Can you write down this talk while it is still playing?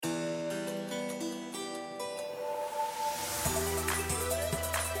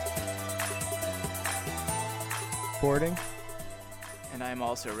recording? And I'm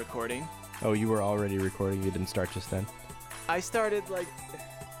also recording. Oh, you were already recording. You didn't start just then. I started like...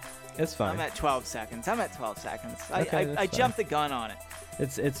 It's fine. I'm at 12 seconds. Okay, I jumped the gun on it.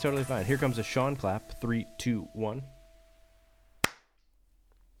 It's totally fine. Here comes a Sean clap. 3, 2, 1.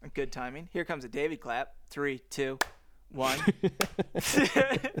 Good timing. Here comes a David clap. 3, 2, 1. It's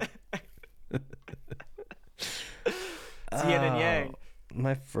yin and yang.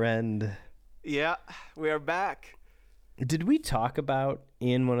 My friend. Yeah, we are back. Did we talk about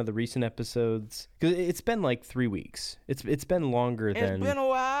in one of the recent episodes? Because it's been like 3 weeks. It's been longer than... It's been a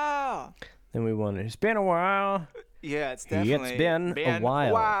while. Than we wanted. It's been a while. Yeah, it's definitely been a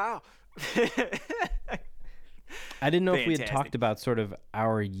while. Wow. I didn't know if we had Fantastic. talked about sort of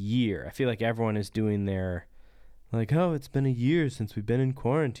our year. I feel like everyone is doing their... Like, oh, it's been a year since we've been in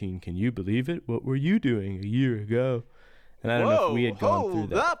quarantine. Can you believe it? What were you doing a year ago? And I don't know if we had gone through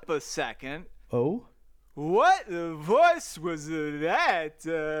that. Hold up a second. Oh? What voice was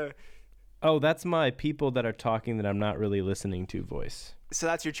that? Oh, that's my people that are talking that I'm not really listening to voice. So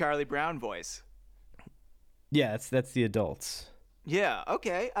that's your Charlie Brown voice. Yeah, that's the adults. Yeah,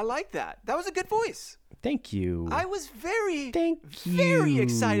 okay. I like that. That was a good voice. Thank you. I was very you.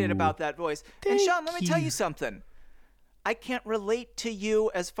 excited about that voice. And Thank Sean, let me tell you. you something. I can't relate to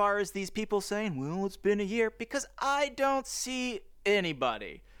you as far as these people saying, well, it's been a year, because I don't see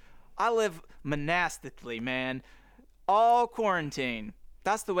anybody. I live monastically, man. All quarantine.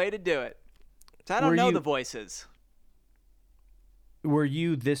 That's the way to do it. So I don't know the voices. Were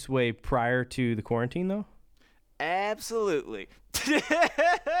you this way prior to the quarantine, though? Absolutely.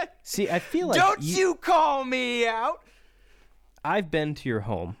 See, I feel like... Don't you call me out. I've been to your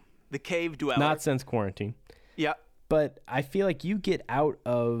home. The cave dweller. Not since quarantine. Yep. But I feel like you get out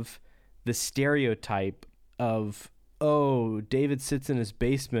of the stereotype of, oh, David sits in his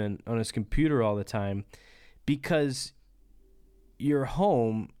basement on his computer all the time, because your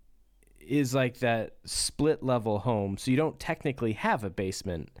home is like that split level home. So you don't technically have a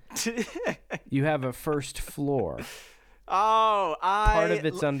basement. You have a first floor. Oh, Part of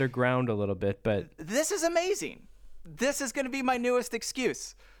it's underground a little bit, but... This is amazing. This is going to be my newest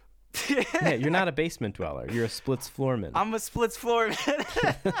excuse. Yeah, you're not a basement dweller. You're a splits floorman. I'm a splits floorman.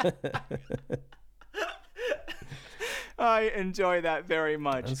 I enjoy that very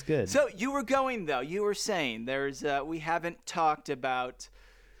much. That's good. So you were going, though. You were saying there's we haven't talked about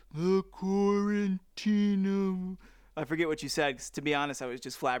the quarantine. I forget what you said, 'cause to be honest, I was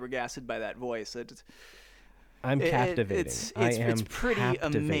just flabbergasted by that voice. I'm captivating. It's pretty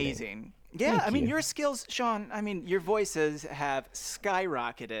amazing. Yeah, Thank I mean, you. your skills, Sean, I mean, your voices have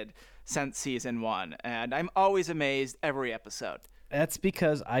skyrocketed since season 1, and I'm always amazed every episode. That's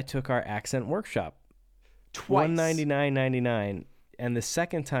because I took our accent workshop. Twice. $199.99, and the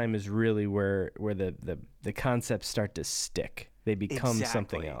second time is really where the concepts start to stick. They become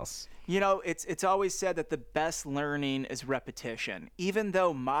something else. You know, it's always said that the best learning is repetition. Even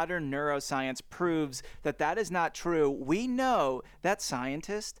though modern neuroscience proves that that is not true, we know that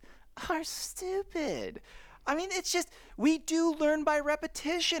scientists are stupid. I mean, it's just, we do learn by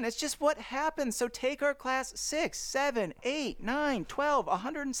repetition. It's just what happens. So take our class 6, 7, 8, 9, 12,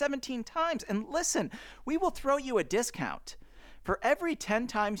 117 times. And listen, we will throw you a discount. For every 10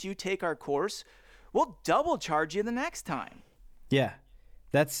 times you take our course, we'll double charge you the next time. Yeah,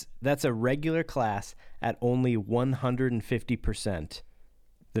 that's a regular class at only 150%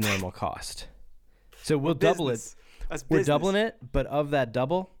 the normal cost. So we'll double it. We're doubling it, but of that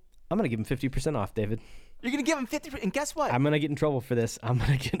double, I'm going to give him 50% off, David. You're going to give him 50%. And guess what? I'm going to get in trouble for this. I know,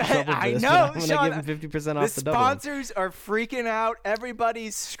 Sean. I'm going to give him 50% off the double. The sponsors are freaking out.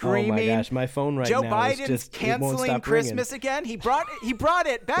 Everybody's screaming. Oh my gosh, my phone right Joe now is Biden's just canceling Christmas again. He brought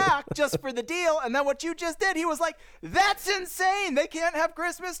it back just for the deal, and then what you just did, he was like, "That's insane. They can't have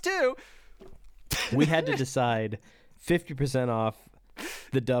Christmas too." We had to decide 50% off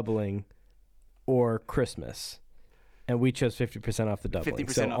the doubling or Christmas. And we chose 50% off the doubling.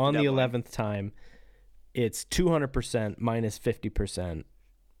 50% so off on the the doubling. 11th time, it's 200% minus 50%.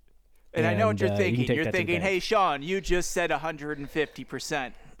 And I know what you're you thinking. can take You're that to the thinking, bank. "Hey, Sean, you just said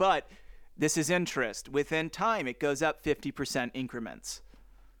 150%." But this is interest. Within time, it goes up 50% increments.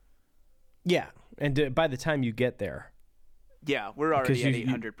 Yeah, and by the time you get there, Yeah, we're already at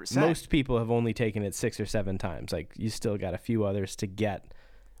 800%. Most people have only taken it 6 or 7 times. Like, you still got a few others to get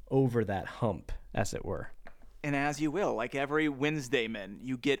over that hump, as it were. And as you will, like every Wednesday man,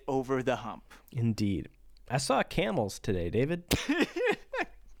 you get over the hump. Indeed. I saw camels today, David.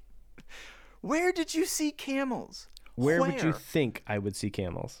 Where did you see camels? Where would you think I would see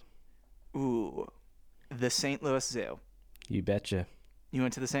camels? Ooh, the St. Louis Zoo. You betcha. You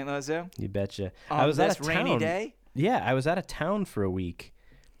went to the St. Louis Zoo? You betcha. On I was this out of rainy town. day? Yeah, I was out of town for a week.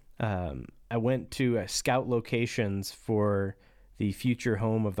 I went to scout locations for the future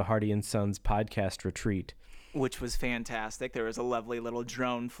home of the Hardy and Sons podcast retreat. Which was fantastic. There was a lovely little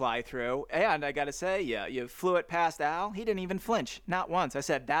drone fly through. And I got to say, you flew it past Al. He didn't even flinch. Not once. I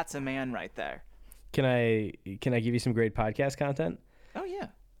said, that's a man right there. Can I give you some great podcast content? Oh, yeah.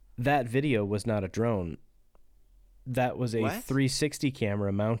 That video was not a drone. That was a 360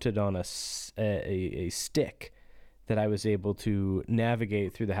 camera mounted on a stick that I was able to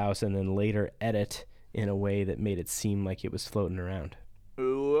navigate through the house and then later edit in a way that made it seem like it was floating around.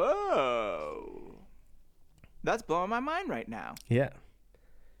 Whoa. That's blowing my mind right now. Yeah.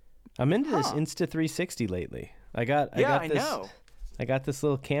 I'm into this Insta360 lately. I got this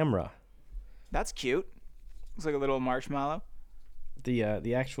little camera. That's cute. Looks like a little marshmallow.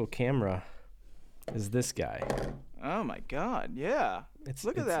 The actual camera is this guy. Oh my god, yeah.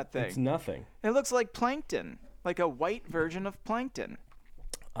 Look at that thing. It's nothing. It looks like plankton, like a white version of plankton.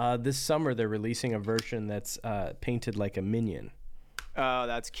 This summer they're releasing a version that's painted like a minion. Oh,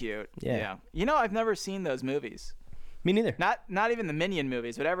 that's cute. Yeah. You know, I've never seen those movies. Me neither. Not even the Minion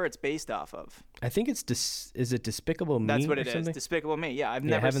movies, whatever it's based off of. I think it's is it Despicable Me? That's what it is. Despicable Me. Yeah, I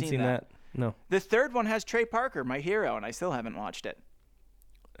haven't seen that. No. The third one has Trey Parker, my hero, and I still haven't watched it.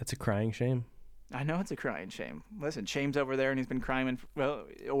 That's a crying shame. I know it's a crying shame. Listen, Shame's over there and he's been criming,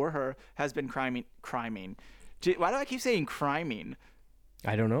 or her has been criming. Why do I keep saying criming?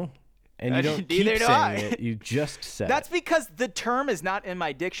 I don't know. And you don't keep saying it. You just said That's because the term is not in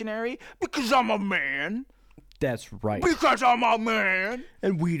my dictionary. Because I'm a man. That's right. Because I'm a man.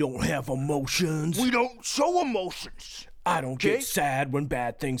 And we don't have emotions. We don't show emotions. I don't get sad when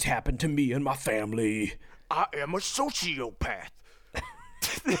bad things happen to me and my family. I am a sociopath.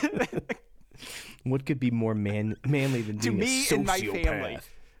 What could be more manly than being me a sociopath? And my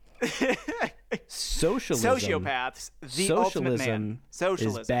family. Socialism. Sociopaths. The ultimate man.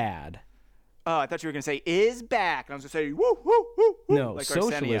 Socialism is bad. Oh, I thought you were going to say is back. And I was going to say woo, woo, woo, woo. No, like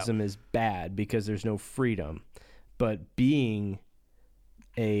socialism is bad because there's no freedom. But being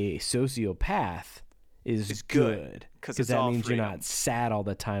a sociopath is good. Because that means freedom. You're not sad all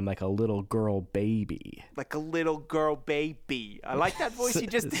the time like a little girl baby. Like a little girl baby. I like that voice you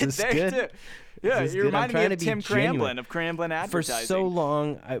just did there, good? Too. Yeah, you reminded me of Tim Cramblin of Cramblin Advertising. For so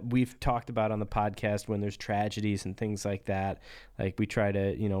long, we've talked about on the podcast when there's tragedies and things like that. Like we try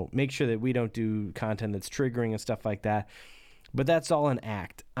to, make sure that we don't do content that's triggering and stuff like that. But that's all an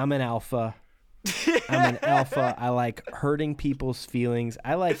act. I'm an alpha. I like hurting people's feelings.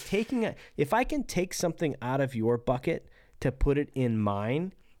 I like if I can take something out of your bucket to put it in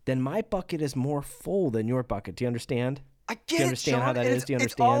mine, then my bucket is more full than your bucket. Do you understand? I get Do you understand Sean, how that is? Do you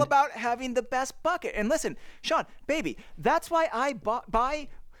understand? It's all about having the best bucket. And listen, Sean, baby, that's why I buy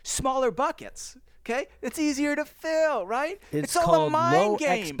smaller buckets. Okay, it's easier to fill, right? It's all called a mind low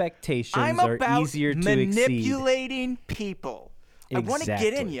game. expectations I'm are about easier to manipulating people. Exactly. I want to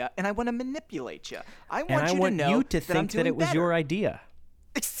get in you, and I want to manipulate you. I want you to know you to that think I'm doing that it was better. your idea.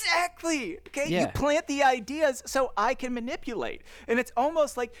 Exactly. Okay. Yeah. You plant the ideas so I can manipulate, and it's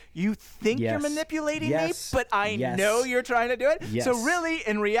almost like you think you're manipulating me, but I know you're trying to do it. Yes. So really,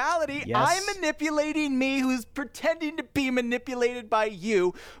 in reality, I'm manipulating me, who's pretending to be manipulated by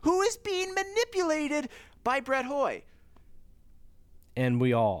you, who is being manipulated by Brett Hoy. And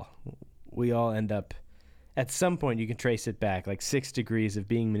we all end up. At some point, you can trace it back, like 6 degrees of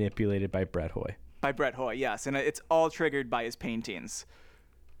being manipulated by Brett Hoy. By Brett Hoy, yes. And it's all triggered by his paintings.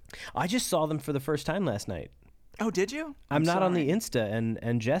 I just saw them for the first time last night. Oh, did you? I'm not on the Insta,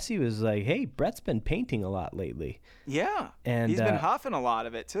 and Jesse was like, hey, Brett's been painting a lot lately. Yeah, and he's been huffing a lot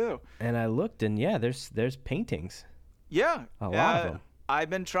of it, too. And I looked, and there's paintings. Yeah. A lot of them. I've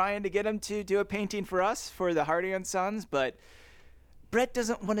been trying to get him to do a painting for us, for the Hardy and Sons, but Brett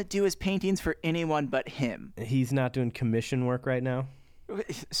doesn't want to do his paintings for anyone but him. He's not doing commission work right now?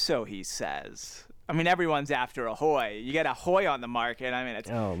 So he says. I mean, everyone's after a Hoy. You get a Hoy on the market. I mean, it's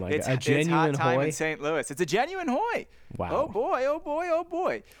a genuine it's hot time Hoy? in St. Louis. It's a genuine Hoy. Wow. Oh boy, oh boy, oh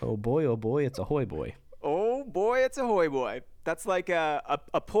boy. Oh boy, it's a Hoy boy. Oh boy, it's a Hoy boy. That's like a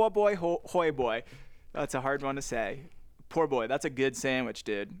poor boy Hoy boy. That's a hard one to say. Poor boy. That's a good sandwich,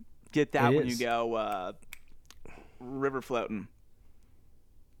 dude. Get that when you go river floating.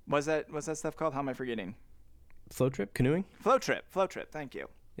 What's that stuff called? How am I forgetting? Float trip? Canoeing? Float trip. Thank you.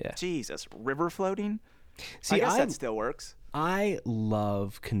 Yeah. Jesus, river floating? See, I guess that still works. I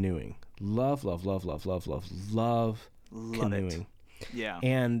love canoeing. Love canoeing. It. Yeah.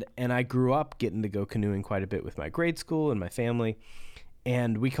 And I grew up getting to go canoeing quite a bit with my grade school and my family,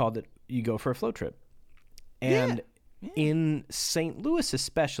 and we called it you go for a float trip. And in St. Louis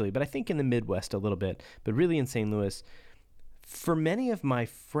especially, but I think in the Midwest a little bit, but really in St. Louis, for many of my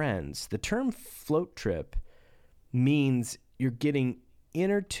friends, the term float trip means you're getting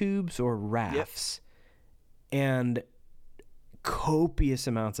inner tubes or rafts and copious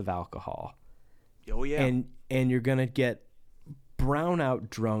amounts of alcohol. Oh, yeah. And you're going to get brownout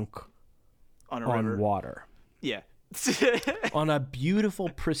drunk on water. Yeah. On a beautiful,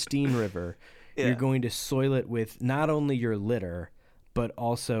 pristine river. You're going to soil it with not only your litter, but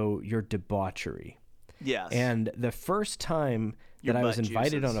also your debauchery. Yes. And the first time that I was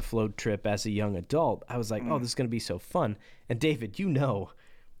invited on a float trip as a young adult, I was like, oh, this is going to be so fun. And David,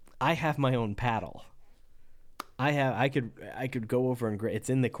 I have my own paddle. I could go over and it's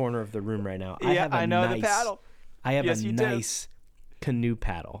in the corner of the room right now. I know the paddle. I have a nice canoe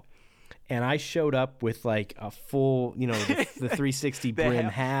paddle. And I showed up with like a full, the 360 brim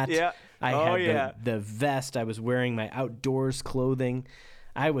hat. Yeah. I had the vest. I was wearing my outdoors clothing.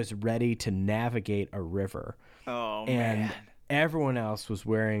 I was ready to navigate a river. Oh, and man. Everyone else was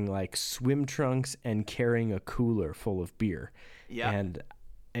wearing like swim trunks and carrying a cooler full of beer. Yeah. And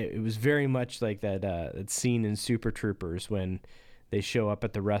it was very much like that scene in Super Troopers when they show up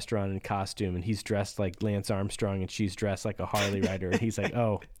at the restaurant in costume and he's dressed like Lance Armstrong and she's dressed like a Harley rider. And he's like,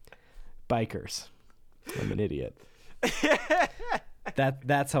 oh, bikers. I'm an idiot.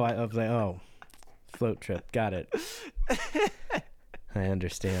 That's how I was like, oh, float trip. Got it. I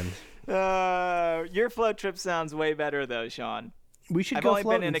understand. Your float trip sounds way better though, Sean. We should go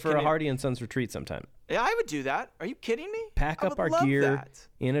floating for a Hardy and Sons retreat sometime. Yeah, I would do that. Are you kidding me? Pack up our gear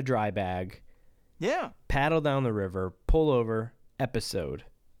in a dry bag. Yeah. Paddle down the river, pull over, episode.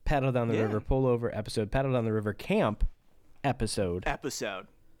 Paddle down the river, pull over, episode. Paddle down the river, camp, episode.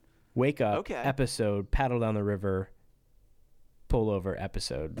 Wake up, episode. Paddle down the river, pull over,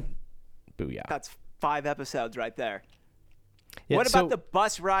 episode. Booyah. That's 5 episodes right there. Yeah, what about the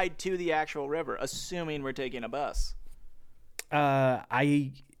bus ride to the actual river, assuming we're taking a bus?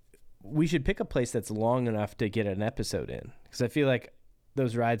 We should pick a place that's long enough to get an episode in, because I feel like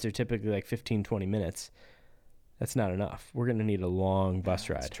those rides are typically like 15, 20 minutes. That's not enough. We're going to need a long bus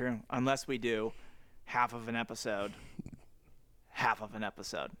ride. That's true. Unless we do half of an episode. Half an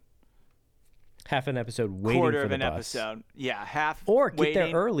episode waiting quarter for of the an bus. episode. Yeah, half. Or get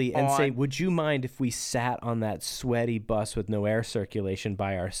there early and say, would you mind if we sat on that sweaty bus with no air circulation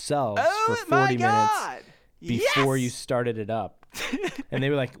by ourselves for 40 minutes before you started it up? And they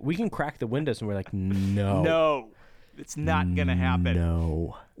were like, we can crack the windows. And we're like, no. No, it's not going to happen.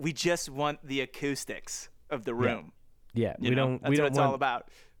 No. We just want the acoustics of the room. Yeah, we don't what it's all about.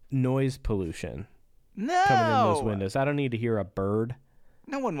 Noise pollution. No. Coming in those windows. I don't need to hear a bird.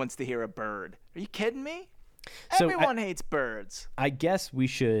 No one wants to hear a bird. Are you kidding me? So Everyone hates birds. I guess we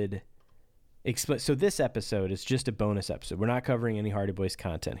should explain. So this episode is just a bonus episode. We're not covering any Hardy Boys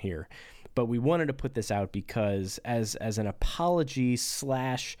content here, but we wanted to put this out because as an apology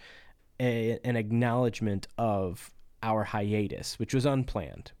 / an acknowledgement of our hiatus, which was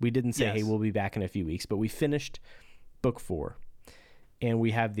unplanned. We didn't say, hey, we'll be back in a few weeks, but we finished book 4, and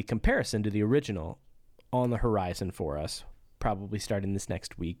we have the comparison to the original on the horizon for us, probably starting this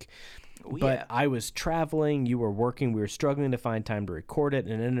next week. But I was traveling, you were working, we were struggling to find time to record it,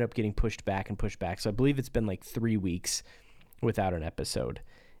 and it ended up getting pushed back. So I believe it's been like 3 weeks without an episode.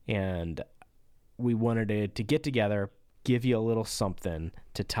 And we wanted to get together, give you a little something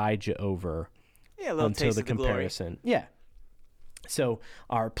to tide you over until the comparison. Yeah. So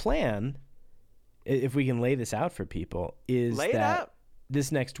our plan, if we can lay this out for people, is that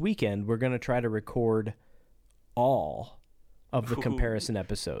this next weekend we're going to try to record all of the comparison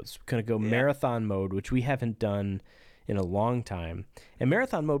episodes. We're going to go marathon mode, which we haven't done in a long time. And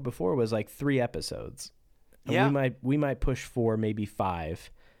marathon mode before was like 3 episodes. And we might push 4, maybe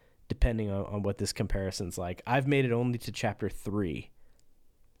 5, depending on what this comparison's like. I've made it only to chapter 3.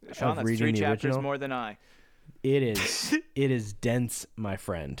 Sean, that's 3 chapters more than I. It is dense, my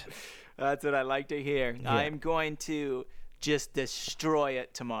friend. That's what I like to hear. Yeah. I'm going to just destroy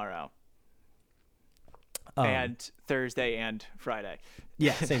it tomorrow. And Thursday and Friday.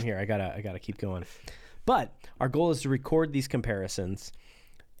 Yeah, same here. I gotta keep going. But our goal is to record these comparisons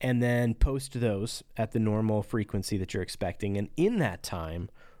and then post those at the normal frequency that you're expecting. And in that time,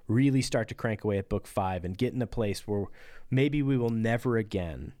 really start to crank away at book 5 and get in a place where maybe we will never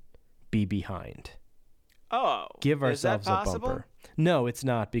again be behind. Oh, give ourselves a bumper. No, it's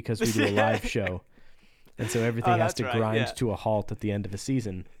not, because we do a live show. And so everything has to grind to a halt at the end of a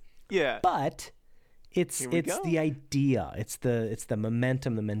season. Yeah. But it's the idea. It's the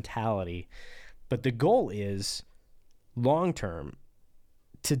momentum, the mentality. But the goal is long term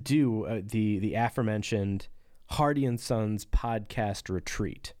to do the aforementioned Hardy and Sons podcast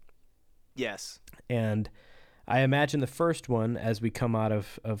retreat. Yes. And I imagine the first one, as we come out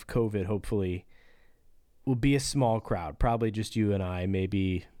of COVID, hopefully, will be a small crowd, probably just you and I,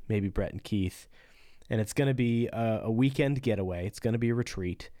 maybe Brett and Keith. And it's going to be a weekend getaway. It's going to be a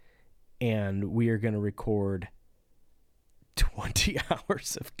retreat. And we are going to record 20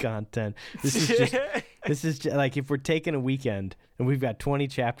 hours of content. This is just like, if we're taking a weekend and we've got 20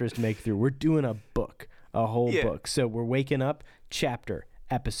 chapters to make through, we're doing a whole book. So we're waking up, chapter,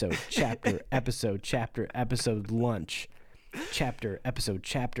 episode, chapter, episode, chapter, episode, lunch, chapter, episode,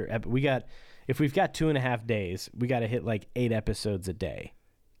 chapter. If we've got 2.5 days, we got to hit like 8 episodes a day.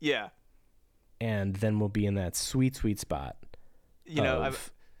 Yeah. And then we'll be in that sweet, sweet spot. You know,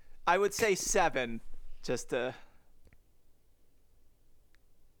 I would say 7, just to...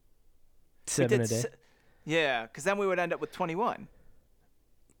 7 a day? Yeah, because then we would end up with 21.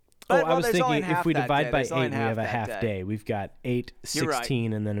 But, I was thinking if we divide by 8, we have a half day. We've got 8,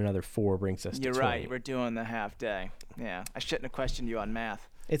 16, and then another 4 brings us to 20. You're right. We're doing the half day. Yeah, I shouldn't have questioned you on math.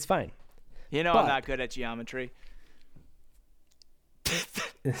 It's fine. You know, I'm not good at geometry.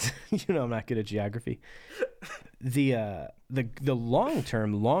 You know I'm not good at geography. The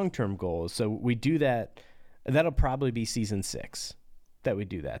long-term goals, so we do that. That'll probably be season 6 that we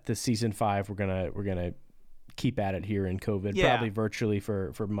do that. The season 5 we're gonna keep at it here in COVID, probably virtually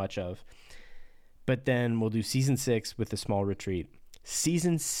for much of. But then we'll do season 6 with the small retreat.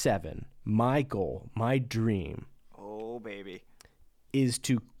 Season 7, my goal, my dream, oh baby, is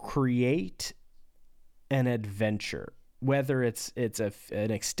to create an adventure, whether it's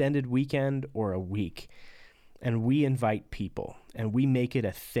an extended weekend or a week, and we invite people and we make it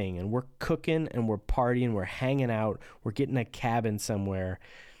a thing, and we're cooking and we're partying, we're hanging out, we're getting a cabin somewhere.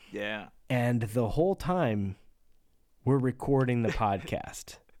 Yeah. And the whole time we're recording the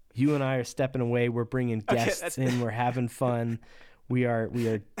podcast. You and I are stepping away, we're bringing guests in, we're having fun. We are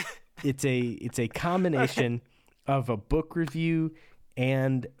it's a combination of a book review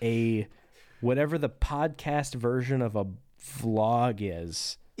and a whatever the podcast version of a vlog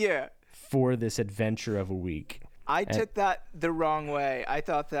is. Yeah. For this adventure of a week. I took that the wrong way. I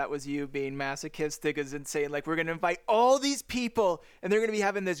thought that was you being masochistic as in saying, like, we're going to invite all these people and they're going to be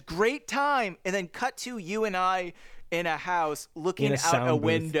having this great time, and then cut to you and I in a house looking out a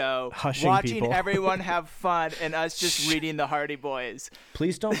window, watching people. Everyone have fun, and us just reading the Hardy Boys.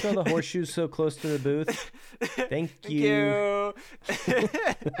 Please don't throw the horseshoes so close to the booth. Thank you.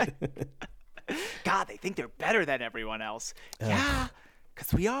 God, they think they're better than everyone else. Yeah,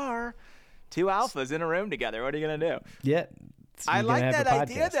 because we are. 2 alphas in a room together. What are you going to do? Yeah. I like that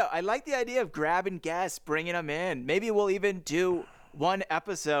idea, though. I like the idea of grabbing guests, bringing them in. Maybe we'll even do one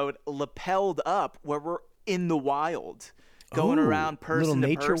episode lapelled up where we're in the wild, going around person to person.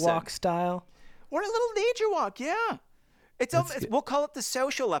 Little nature walk style? Or a little nature walk, yeah. We'll call it the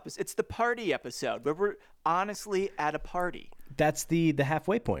social episode. It's the party episode where we're honestly at a party. That's the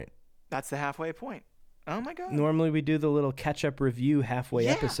halfway point. That's the halfway point. Oh, my God. Normally we do the little catch-up review halfway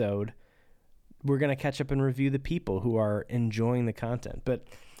episode. We're going to catch up and review the people who are enjoying the content. But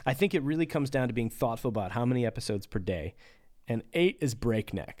I think it really comes down to being thoughtful about how many episodes per day. And 8 is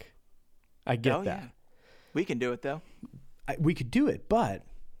breakneck. I get that. Yeah. We can do it, though. We could do it, but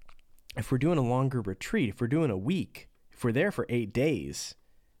if we're doing a longer retreat, if we're doing a week, if we're there for 8 days,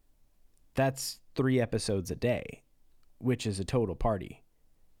 that's 3 episodes a day, which is a total party.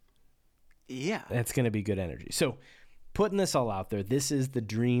 Yeah. That's going to be good energy. So putting this all out there, this is the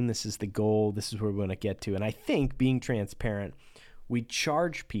dream, this is the goal, this is where we want to get to. And I think, being transparent, we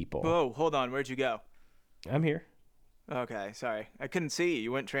charge people. Whoa, hold on. Where'd you go? I'm here. Okay, sorry. I couldn't see you.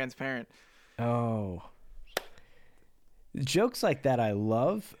 You went transparent. Oh. Jokes like that I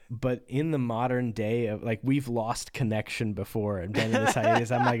love, but in the modern day, of like, we've lost connection before and been in this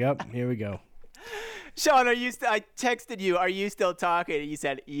hiatus. I'm like, oh, here we go. Sean, I texted you, are you still talking? And you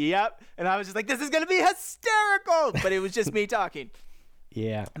said, yep. And I was just like, this is going to be hysterical. But it was just me talking.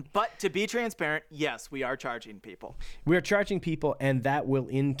 Yeah. But to be transparent, yes, we are charging people. We are charging people, and that will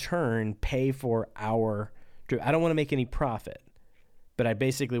in turn pay for our... I don't want to make any profit, but I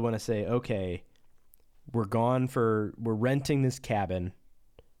basically want to say, okay, we're renting this cabin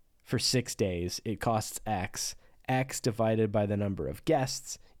for 6 days. It costs X. X divided by the number of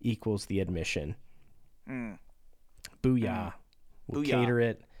guests equals the admission. Booyah. We'll cater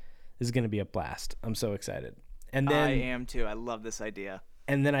it. This is going to be a blast. I'm so excited. And then I am too. I love this idea.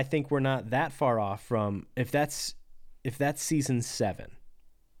 And then I think we're not that far off from, if that's season 7,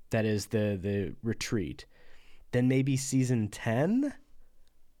 that is the retreat, then maybe season 10,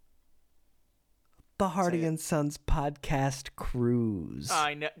 the Hardy and Sons podcast cruise.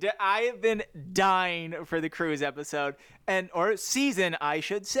 I know. I have been dying for the cruise episode or season, I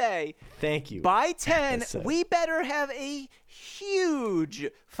should say. Thank you. By 10, Episode. we better have a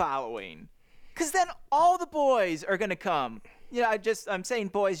huge following, because then all the boys are gonna come. Yeah, I'm saying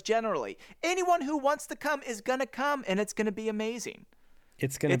boys generally. Anyone who wants to come is gonna come, and it's gonna be amazing.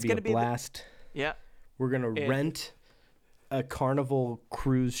 It's gonna be a blast. Yeah. We're gonna rent a Carnival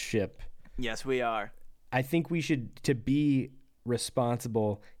cruise ship. Yes, we are. I think we should, to be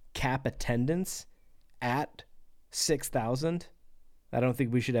responsible, cap attendance at 6,000. I don't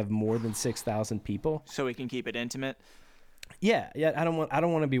think we should have more than 6,000 people. So we can keep it intimate. Yeah. I don't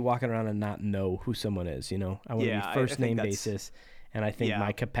want to be walking around and not know who someone is. You know, I want to be first name basis, and I think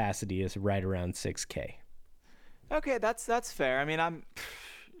my capacity is right around 6K. Okay, that's fair. I mean,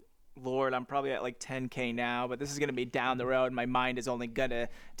 Lord, I'm probably at like 10K now, but this is gonna be down the road. My mind is only gonna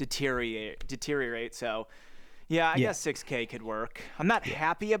deteriorate. So, I guess 6K could work. I'm not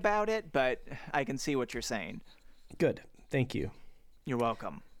happy about it, but I can see what you're saying. Good, thank you. You're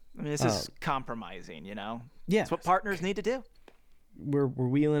welcome. I mean, this is compromising, you know? Yeah. That's what partners need to do. We're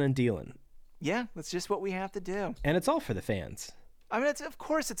wheeling and dealing. Yeah, that's just what we have to do. And it's all for the fans. I mean, of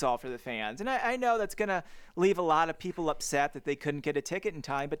course it's all for the fans. And I know that's going to leave a lot of people upset that they couldn't get a ticket in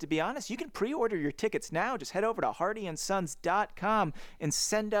time. But to be honest, you can pre-order your tickets now. Just head over to HardyandSons.com and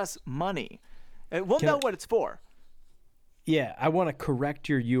send us money. We'll know what it's for. Yeah, I want to correct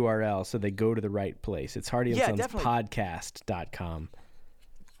your URL so they go to the right place. It's HardyandSonsPodcast.com.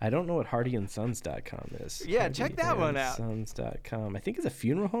 I don't know what HardyandSons.com is. Yeah, check that one out. HardyandSons.com. I think it's a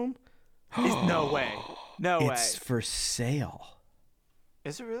funeral home. No way. No way. It's for sale.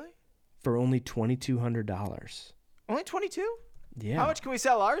 Is it really? For only $2,200. Only 22? Yeah. How much can we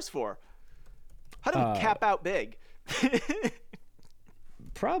sell ours for? How do we cap out big?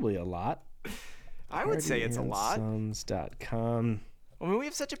 Probably a lot. I would say it's a lot. HardyandSons.com. I mean, we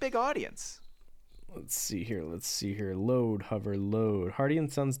have such a big audience. Let's see here. Load, hover, load.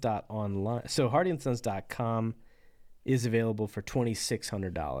 HardyandSons.online. So HardyandSons.com is available for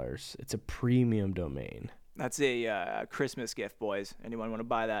 $2,600. It's a premium domain. That's a Christmas gift, boys. Anyone want to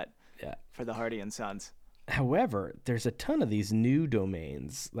buy that? Yeah. For the Hardy and Sons. However, there's a ton of these new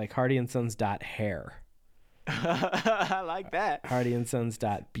domains, like HardyandSons.hair. I like that.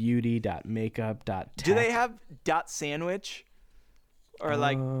 HardyandSons.beauty.makeup.tech. Do they have .sandwich? Or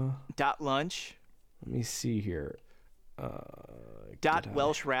like .lunch? Let me see here.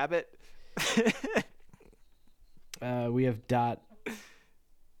 Welsh rabbit? We have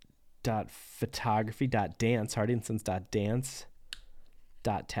photography, dance, HardyandSons.dance,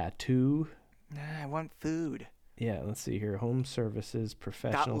 tattoo. I want food. Yeah, let's see here. Home services,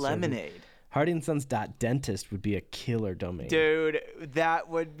 professional .lemonade. HardyandSons.dentist would be a killer domain. Dude, that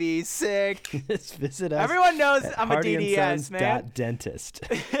would be sick. Just visit us. Everyone knows I'm a DDS, man. Dentist.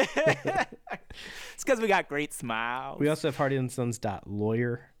 It's because we got great smiles. We also have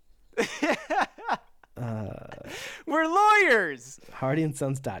HardyandSons.lawyer. We're lawyers.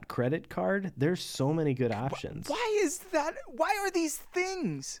 HardyandSons.credit card. There's so many good options. Why is that? Why are these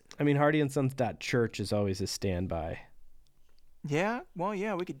things? I mean, HardyandSons.church is always a standby. Yeah, well,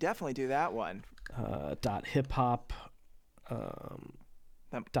 yeah, we could definitely do that one. .hip hop.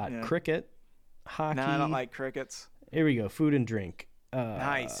 Cricket. Hockey. No, I don't like crickets. Here we go. Food and drink.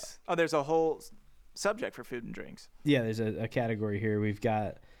 Nice. Oh, there's a whole subject for food and drinks. Yeah, there's a category here. We've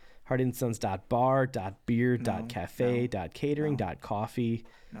got HardyandSons.bar, .beer, .cafe, .catering, .coffee.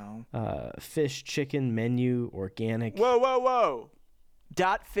 No. Fish, chicken, menu, organic. Whoa.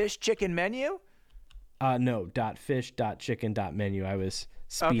 Fish, chicken, menu? No. Fish, chicken, menu. I was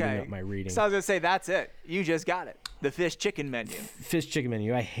speeding up my reading. So I was going to say, that's it. You just got it. The fish, chicken menu. Fish, chicken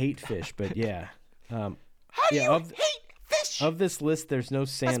menu. I hate fish, but yeah. How do you hate fish? Of this list, there's no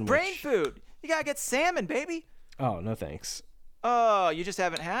sandwich. That's brain food. You got to get salmon, baby. Oh, no thanks. Oh, you just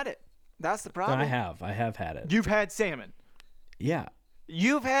haven't had it. That's the problem. No, I have had it. You've had salmon. Yeah.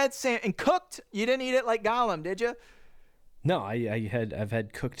 You've had salmon and cooked. You didn't eat it like Gollum, did you? No, I've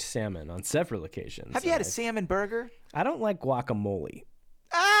had cooked salmon on several occasions. Have you had a salmon burger? I don't like guacamole.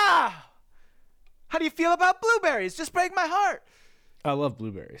 Ah! How do you feel about blueberries? Just break my heart. I love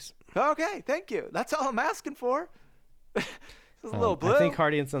blueberries. Okay, thank you. That's all I'm asking for. This is a little blue. I think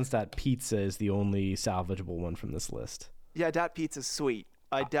HardyandSons.pizza is the only salvageable one from this list. Yeah, .pizza's sweet.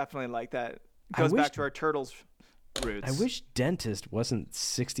 I definitely like that. It goes back to our turtles roots. I wish dentist wasn't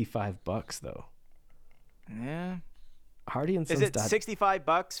 $65 though. Yeah. HardyandSons. Is it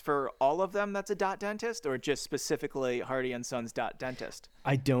 $65 for all of them? That's a dentist, or just specifically Hardy and Sons dentist?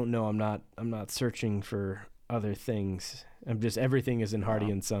 I don't know. I'm not searching for other things. Everything is in Hardy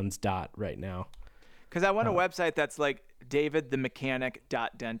and Sons right now. Because I want a website that's like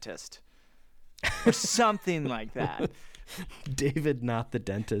davidthemechanic.dentist or something like that. David not the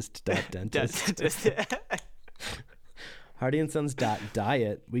dentist dentist. Hardy and Sons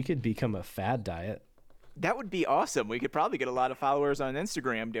diet. We could become a fad diet. That would be awesome. We could probably get a lot of followers on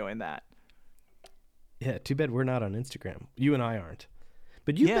Instagram doing that. Yeah, too bad we're not on Instagram. You and I aren't.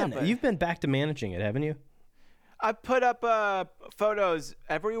 But you've been back to managing it, haven't you? I put up photos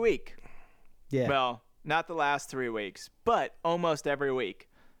every week. Yeah. Well, not the last 3 weeks, but almost every week.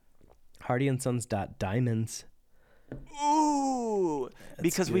 Hardy and Sons diamonds. Ooh, That's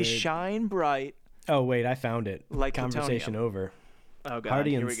because good. we shine bright. Oh wait, I found it. Like conversation plutonium. over. Oh God, Hardy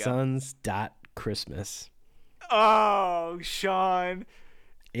here and we go. Sons Christmas. Oh, Sean.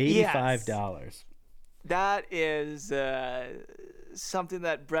 $85. That is something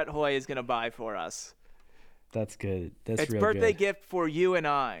that Brett Hoy is going to buy for us. That's good. That's It's real birthday good. gift for you and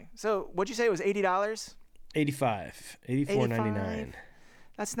I. So what'd you say? It was $80? $85. $84.99.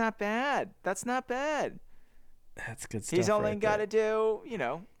 That's not bad. That's not bad. That's good stuff. He's only right got to there.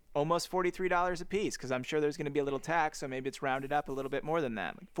 do, almost $43 a piece, because I'm sure there's going to be a little tax, so maybe it's rounded up a little bit more than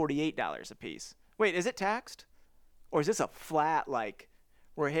that, like $48 a piece. Wait, is it taxed? Or is this a flat, like,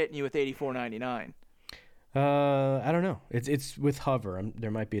 we're hitting you with $84.99? I don't know. It's with Hover.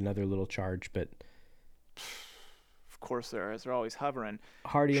 There might be another little charge, but Of course there is. They're always hovering.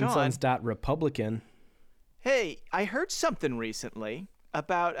 Hardy and Sean. Sons Republican. Hey, I heard something recently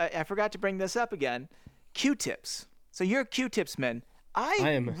about, I forgot to bring this up again, Q-tips. So you're a Q-tips man. I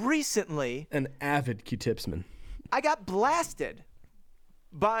am recently, An avid Q-tipsman. I got blasted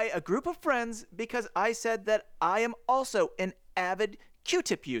by a group of friends because I said that I am also an avid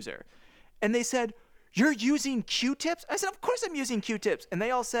Q-tip user. And they said, "You're using Q-tips?" I said, "Of course I'm using Q-tips." And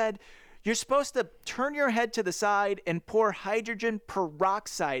they all said, "You're supposed to turn your head to the side and pour hydrogen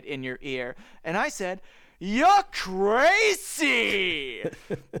peroxide in your ear." And I said, "You're crazy."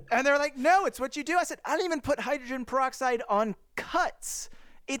 And they're like, "No, it's what you do." I said, "I don't even put hydrogen peroxide on cuts.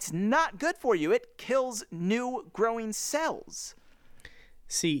 It's not good for you. It kills new growing cells."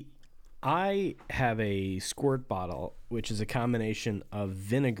 See, I have a squirt bottle, which is a combination of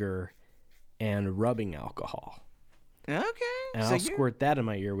vinegar and rubbing alcohol. Okay. And so I'll squirt that in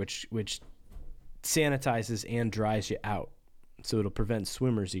my ear, which sanitizes and dries you out. So it'll prevent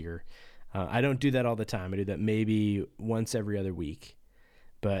swimmer's ear. I don't do that all the time. I do that maybe once every other week.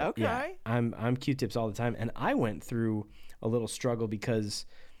 But yeah, Okay. I'm Q-tips all the time. And I went through a little struggle because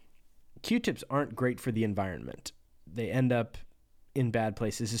Q-tips aren't great for the environment. They end up in bad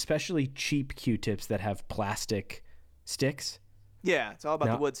places, especially cheap Q-tips that have plastic sticks Yeah, it's all about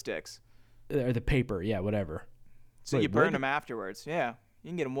Now- the wood sticks. or the paper. Yeah, whatever. So Wait, you burn wood? them afterwards. Yeah, you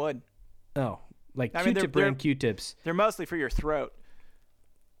can get them wood. Oh, like I mean, Q-tip they're- brand Q-tips. They're mostly for your throat.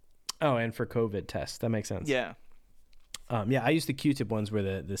 Oh, and for COVID tests. That makes sense. Yeah. Yeah, I use the Q-tip ones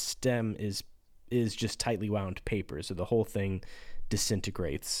where the stem is just tightly wound paper, so the whole thing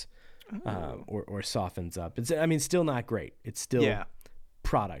disintegrates or softens up. It's still not great. It's still Yeah.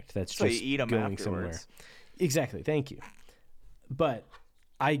 product that's So you just eat 'em going somewhere. afterwards. Exactly. Thank you. But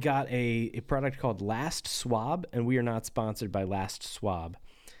I got a product called Last Swab, and we are not sponsored by Last Swab,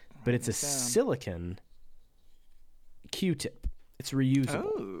 but it's a silicone Q-tip. It's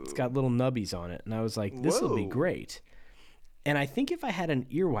reusable. It's got little nubbies on it, and I was like, this will be Whoa. great. And I think if I had an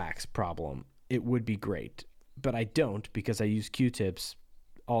earwax problem, it would be great, but I don't because I use Q-tips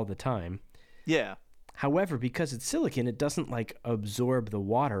all the time. Yeah. However, because it's silicone, it doesn't like absorb the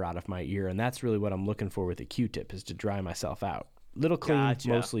water out of my ear, and that's really what I'm looking for with a Q-tip is to dry myself out. Little clean, Gotcha.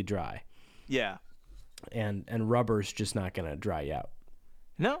 mostly dry. Yeah. And rubber's just not going to dry you out.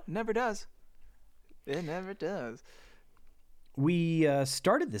 No, never does. It never does. We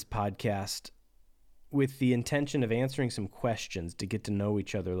started this podcast with the intention of answering some questions to get to know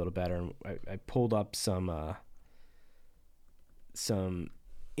each other a little better. And I pulled up some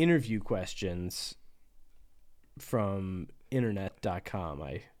interview questions from internet.com.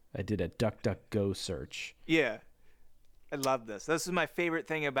 I did a DuckDuckGo search. Yeah. I love this. This is my favorite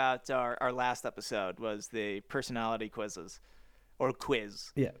thing about our last episode was the personality quizzes or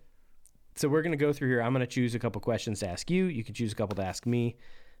quiz. Yeah. So we're going to go through here. I'm going to choose a couple questions to ask you. You can choose a couple to ask me.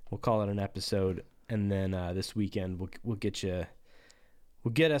 We'll call it an episode. And then this weekend, we'll get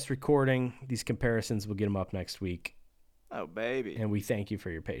us recording these comparisons. We'll get them up next week. Oh, baby. And we thank you for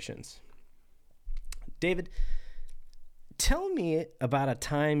your patience. David, tell me about a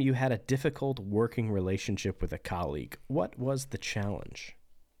time you had a difficult working relationship with a colleague. What was the challenge?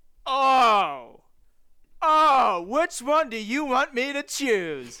 Oh, which one do you want me to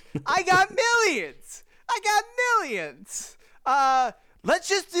choose? I got millions. let's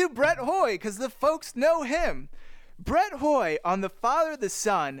just do Brett Hoy because the folks know him. Brett Hoy, on the Father of the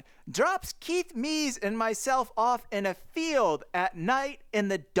Sun, drops Keith Mees and myself off in a field at night in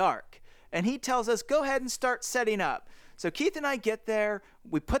the dark. And he tells us, go ahead and start setting up. So Keith and I get there,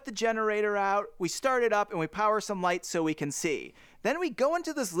 we put the generator out, we start it up, and we power some lights so we can see. Then we go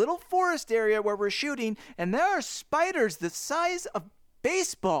into this little forest area where we're shooting, and there are spiders the size of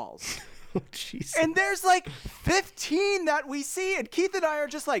baseballs. Oh, jeez. And there's like 15 that we see, and Keith and I are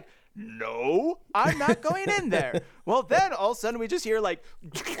just like, no, I'm not going in there. Well, then all of a sudden we just hear like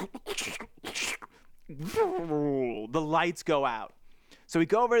the lights go out. So we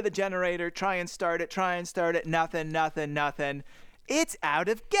go over to the generator, try and start it, nothing. It's out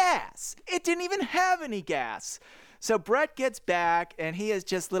of gas. It didn't even have any gas. So Brett gets back, and he is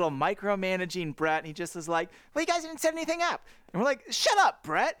just little micromanaging Brett, and he just is like, well, you guys didn't set anything up. And we're like, shut up,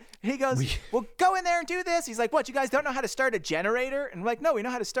 Brett. And he goes, well, go in there and do this. He's like, what, you guys don't know how to start a generator? And we're like, no, we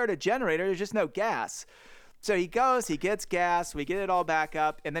know how to start a generator. There's just no gas. So he goes, he gets gas, we get it all back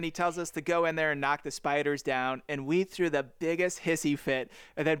up, and then he tells us to go in there and knock the spiders down, and we threw the biggest hissy fit,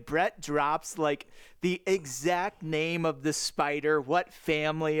 and then Brett drops, like, the exact name of the spider, what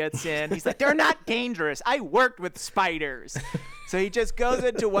family it's in. He's like, they're not dangerous. I worked with spiders. So he just goes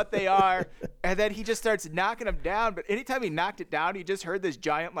into what they are, and then he just starts knocking them down, but anytime he knocked it down, he just heard this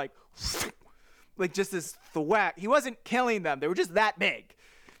giant, like just this thwack. He wasn't killing them. They were just that big.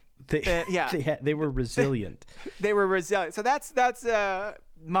 They were resilient. They were resilient. So that's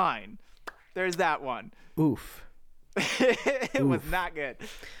mine. There's that one. Oof. It was not good.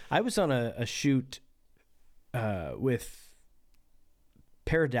 I was on a shoot with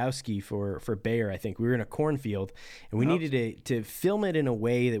Paradowski for Bayer, I think. We were in a cornfield, and we needed to film it in a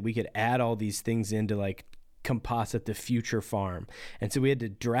way that we could add all these things into, like, composite the future farm. And so we had to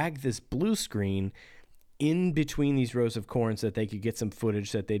drag this blue screen in between these rows of corn so that they could get some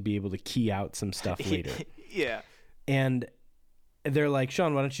footage so that they'd be able to key out some stuff later. Yeah. And they're like,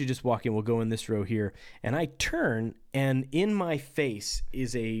 Sean, why don't you just walk in? We'll go in this row here. And I turn, and in my face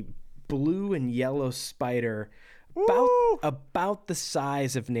is a blue and yellow spider about the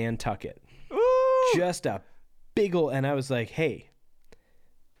size of Nantucket. Ooh. Just a big ol', and I was like, hey,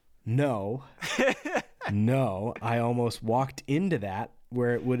 no. I almost walked into that,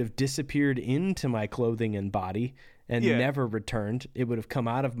 where it would have disappeared into my clothing and body and never returned. It would have come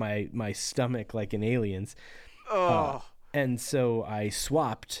out of my stomach like an alien's. And so I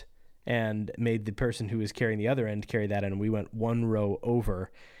swapped and made the person who was carrying the other end carry that, and we went one row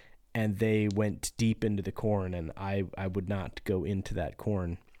over, and they went deep into the corn, and I would not go into that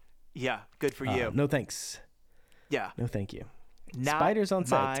corn. Yeah, good for you. No thanks. Yeah. No thank you. Not spiders on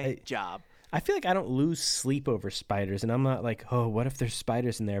site. My job. I feel like I don't lose sleep over spiders, and I'm not like, oh, what if there's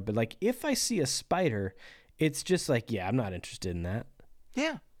spiders in there? But, like, if I see a spider, it's just like, yeah, I'm not interested in that.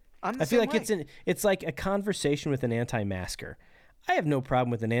 Yeah, I feel like it's like a conversation with an anti-masker. I have no problem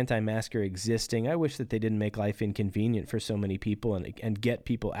with an anti-masker existing. I wish that they didn't make life inconvenient for so many people and get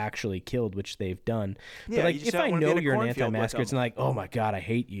people actually killed, which they've done. Yeah, but, like, if I know you're an anti-masker, it's not like, oh, my God, I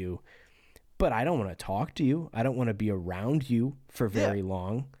hate you. But I don't want to talk to you. I don't want to be around you for very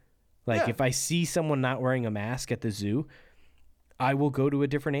long. Like, if I see someone not wearing a mask at the zoo, I will go to a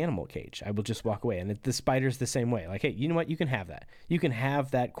different animal cage. I will just walk away. And the spider's the same way. Like, hey, you know what? You can have that. You can have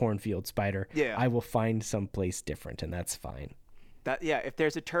that cornfield spider. Yeah. I will find someplace different, and that's fine. If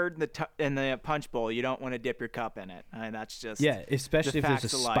there's a turd in the punch bowl, you don't want to dip your cup in it. I mean, that's just especially if there's a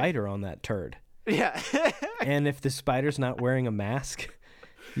spider on that turd. Yeah. And if the spider's not wearing a mask,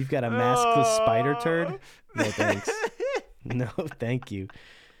 you've got a maskless spider turd? No, thanks. No, thank you.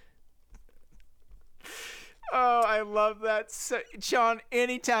 Oh, I love that. So, Sean,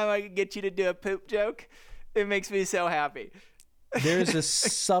 anytime I can get you to do a poop joke, it makes me so happy. There's a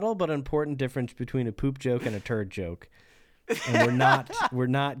subtle but important difference between a poop joke and a turd joke. And we're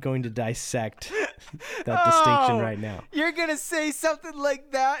not going to dissect that distinction right now. You're going to say something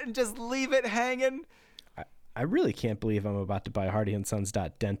like that and just leave it hanging? I really can't believe I'm about to buy Hardy & Sons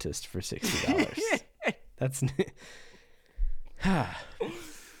Dentist for $60. That's...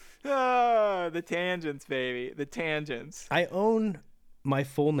 The tangents, baby. The tangents. I own my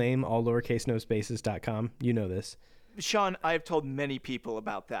full name, all lowercase no spaces.com. You know this. Sean, I've told many people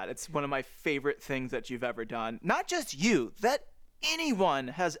about that. It's one of my favorite things that you've ever done. Not just you, that anyone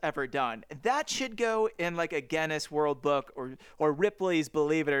has ever done. That should go in like a Guinness World Book or Ripley's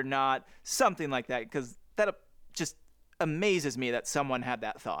Believe It or Not, something like that, because that just amazes me that someone had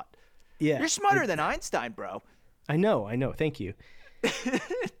that thought. Yeah. You're smarter than Einstein, bro. I know. Thank you.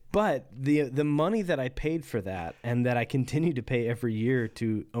 But the money that I paid for that and that I continue to pay every year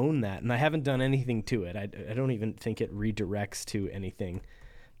to own that, and I haven't done anything to it. I don't even think it redirects to anything.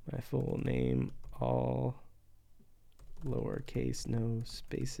 My full name, all lowercase, no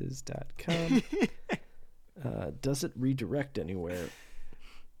spaces.com. Does it redirect anywhere?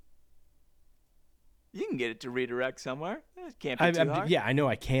 You can get it to redirect somewhere. It can't be too hard. Yeah, I know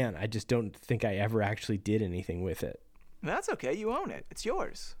I can. I just don't think I ever actually did anything with it. That's okay. You own it. It's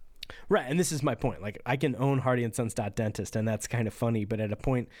yours. Right, and this is my point. Like, I can own Hardy & Sons Dentist, and that's kind of funny, but at a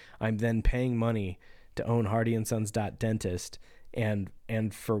point, I'm then paying money to own Hardy & Sons Dentist, and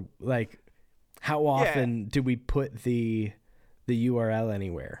for, like, how often do we put the URL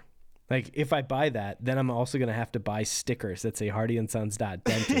anywhere? Like, if I buy that, then I'm also going to have to buy stickers that say Hardy & Sons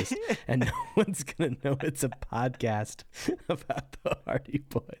Dentist, and no one's going to know it's a podcast about the Hardy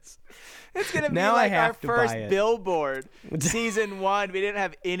Boys. It's going to be like our first billboard. Season 1, we didn't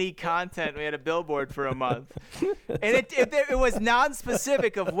have any content. We had a billboard for a month. And it was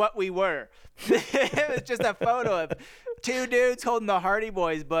non-specific of what we were. It was just a photo of 2 dudes holding the Hardy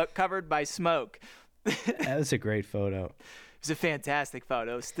Boys book covered by smoke. That was a great photo. It was a fantastic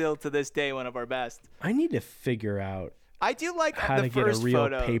photo. Still to this day, one of our best. I need to figure out I do like how the to get a first real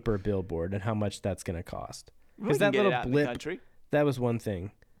photo. paper billboard and how much that's going to cost. We can get it out in the country. That was one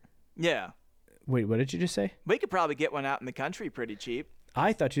thing. Yeah. Wait, what did you just say? We could probably get one out in the country pretty cheap.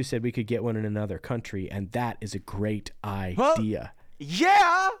 I thought you said we could get one in another country, and that is a great idea.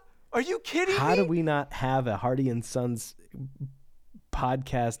 Yeah? Are you kidding me? How do we not have a Hardy & Sons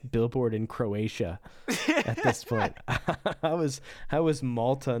podcast billboard in Croatia at this point? How was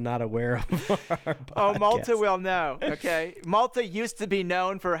Malta not aware of our podcast? Oh, Malta will know. Okay. Malta used to be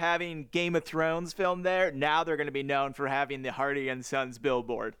known for having Game of Thrones filmed there. Now they're going to be known for having the Hardy & Sons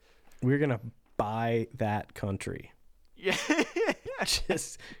billboard. We're going to buy that country. Yeah.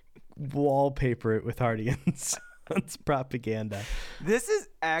 Just wallpaper it with Hardy & Sons propaganda. This is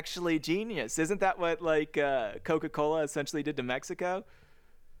actually genius. Isn't that what like Coca-Cola essentially did to Mexico?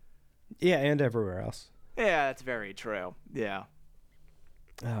 Yeah, and everywhere else. Yeah, that's very true. Yeah.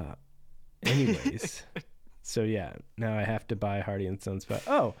 Anyways, so yeah, now I have to buy Hardy & Sons. But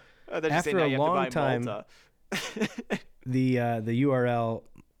after a long time, the URL,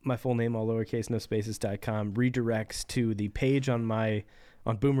 my full name, all lowercase, no spaces.com, redirects to the page on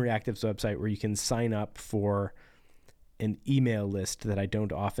Boom Reactive's website where you can sign up for an email list that I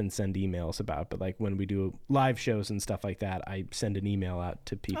don't often send emails about, but like when we do live shows and stuff like that, I send an email out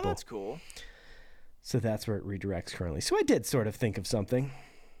to people. Oh, that's cool. So that's where it redirects currently. So I did sort of think of something.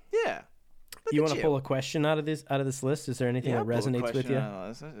 Yeah. You want to pull a question out of this list? Is there anything that resonates with you?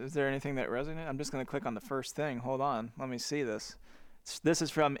 Is there anything that resonates? I'm just going to click on the first thing. Hold on. Let me see this. This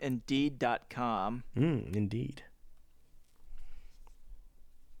is from Indeed.com. Indeed.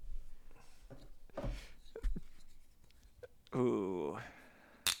 Ooh.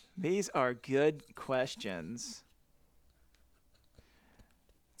 These are good questions.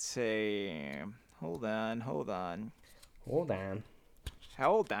 Let's see. Hold on.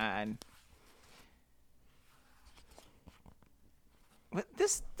 What,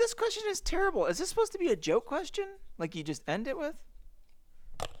 this question is terrible. Is this supposed to be a joke question? Like you just end it with?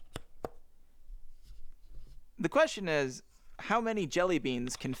 The question is, how many jelly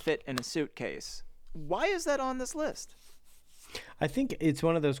beans can fit in a suitcase? Why is that on this list? I think it's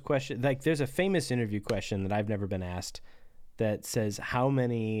one of those questions, like there's a famous interview question that I've never been asked that says, how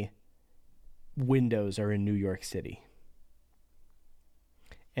many windows are in New York City?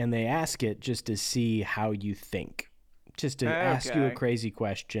 And they ask it just to see how you think, just to ask you a crazy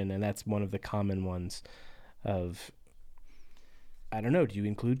question. And that's one of the common ones of, I don't know, do you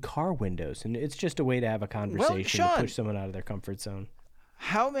include car windows? And it's just a way to have a conversation, to push someone out of their comfort zone.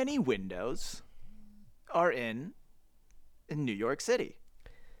 How many windows are in New York City?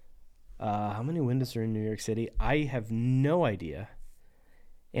 How many windows are in New York City? I have no idea.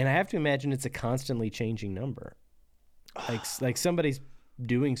 And I have to imagine it's a constantly changing number. Like somebody's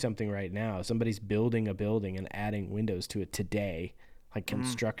doing something right now. Somebody's building a building and adding windows to it today. Like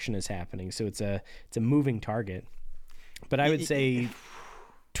construction is happening. So it's a moving target. But I would say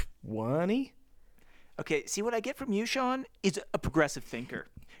 20? Okay, see what I get from you, Sean, is a progressive thinker.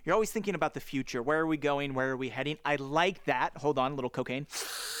 You're always thinking about the future. Where are we going? Where are we heading? I like that. Hold on, a little cocaine.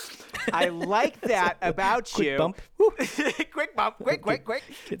 I like that about quick you. Bump. Quick bump. Quick.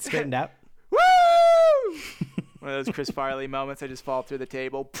 Get straightened out. Woo! One of those Chris Farley moments. I just fall through the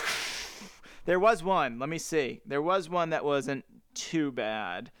table. There was one. Let me see. There was one that wasn't too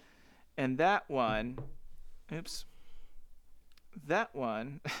bad. And that one, oops. That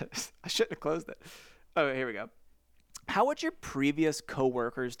one, I shouldn't have closed it. Oh, here we go. How would your previous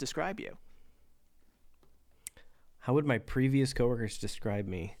coworkers describe you? How would my previous coworkers describe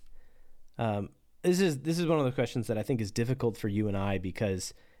me? This is one of the questions that I think is difficult for you and I,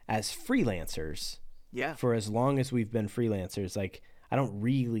 because as freelancers, Yeah. for as long as we've been freelancers, like, I don't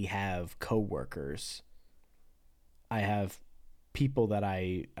really have coworkers. I have people that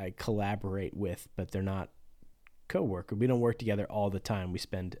I collaborate with, but they're not coworker. We don't work together all the time. We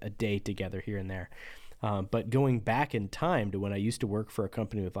spend a day together here and there. But going back in time to when I used to work for a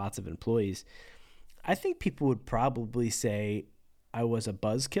company with lots of employees, I think people would probably say I was a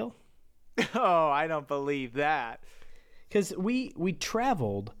buzzkill. Oh, I don't believe that. Because we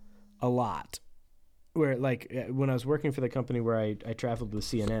traveled a lot. Where, like, when I was working for the company where I traveled with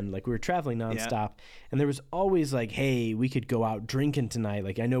CNN, like, we were traveling nonstop, and there was always like, hey, we could go out drinking tonight.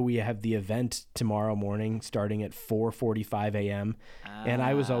 Like, I know we have the event tomorrow morning starting at 4:45 a.m. And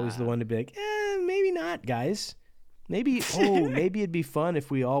I was always the one to be like, maybe not, guys. Maybe it'd be fun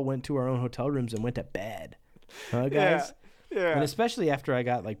if we all went to our own hotel rooms and went to bed. Huh, guys? Yeah. And especially after I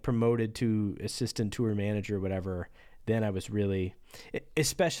got, like, promoted to assistant tour manager or whatever, then I was really,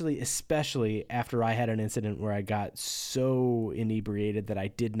 especially after I had an incident where I got so inebriated that I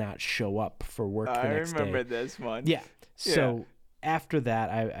did not show up for work the next day. I remember this one. Yeah. So after that,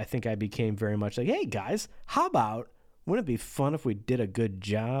 I think I became very much like, hey, guys, how about, wouldn't it be fun if we did a good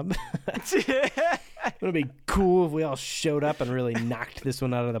job? Wouldn't it be cool if we all showed up and really knocked this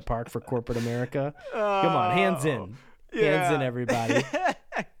one out of the park for corporate America? Come on, hands in. Hands in, everybody.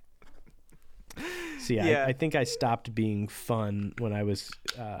 See, I think I stopped being fun when I was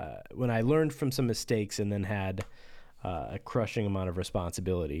when I learned from some mistakes and then had a crushing amount of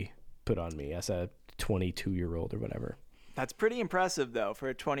responsibility put on me as a 22-year-old or whatever. That's pretty impressive, though, for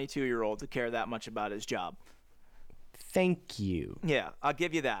a 22-year-old to care that much about his job. Thank you. Yeah, I'll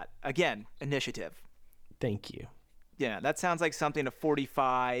give you that. Again, initiative. Thank you. Yeah, that sounds like something a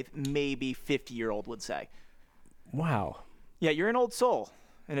 45, maybe 50-year-old would say. Wow. Yeah, you're an old soul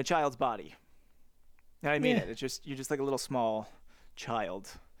in a child's body. And I mean it. You're just like a little small child.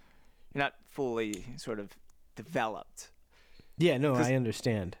 You're not fully sort of developed. Yeah, no, I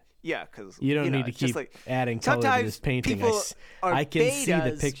understand. Yeah, because you don't need to keep adding color to this painting. I can betas, see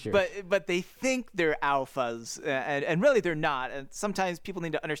the picture. But they think they're alphas, and really they're not. And sometimes people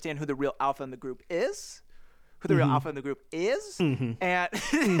need to understand who the real alpha in the group is. Who the real alpha in the group is. And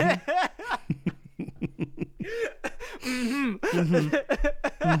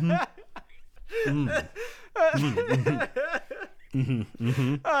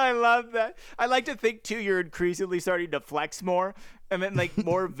I love that. I like to think too you're increasingly starting to flex more, and then like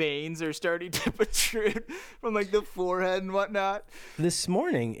more veins are starting to protrude from like the forehead and whatnot. This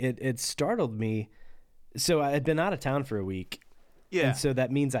morning it startled me. So I had been out of town for a week. Yeah. And so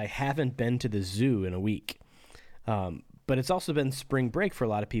that means I haven't been to the zoo in a week. But it's also been spring break for a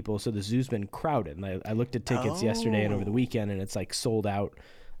lot of people, so the zoo's been crowded. And I looked at tickets yesterday and over the weekend, and it's like sold out.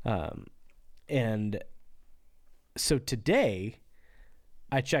 And so today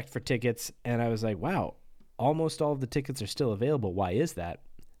I checked for tickets, and I was like, wow, almost all of the tickets are still available. Why is that?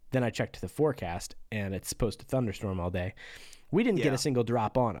 Then I checked the forecast, and it's supposed to thunderstorm all day. We didn't get a single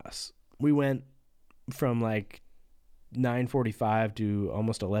drop on us. We went from like 9:45 to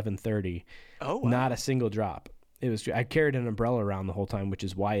almost 11:30. Oh, wow. Not a single drop. I carried an umbrella around the whole time, which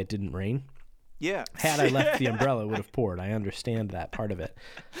is why it didn't rain. Yeah. Had I left the umbrella, it would have poured. I understand that part of it.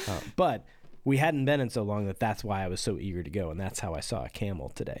 But we hadn't been in so long that's why I was so eager to go, and that's how I saw a camel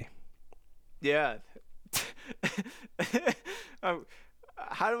today. Yeah.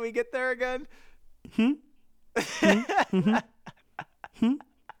 How do we get there again?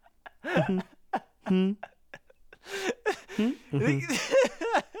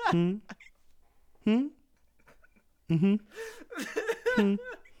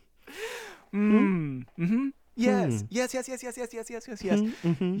 Yes.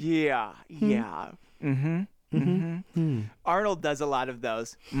 Yeah. Arnold does a lot of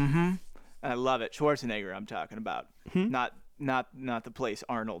those. I love it. Schwarzenegger, I'm talking about. Not the place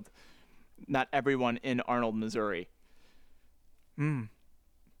Arnold. Not everyone in Arnold, Missouri. Do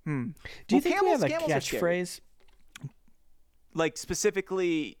you think we have a catchphrase? Like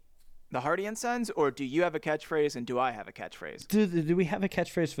specifically the Hardy and Sons, or do you have a catchphrase and do I have a catchphrase? Do we have a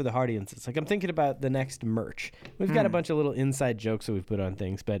catchphrase for the Hardy and Sons? Like, I'm thinking about the next merch. We've got a bunch of little inside jokes that we've put on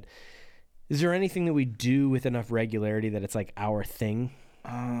things, but is there anything that we do with enough regularity that it's like our thing?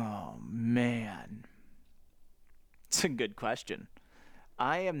 Oh, man. It's a good question.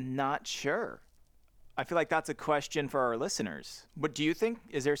 I am not sure. I feel like that's a question for our listeners. What do you think?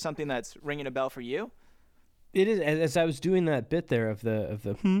 Is there something that's ringing a bell for you? It is. As I was doing that bit there of the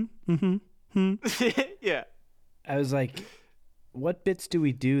Yeah. I was like, what bits do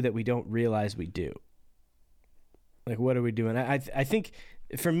we do that we don't realize we do? Like, what are we doing? I think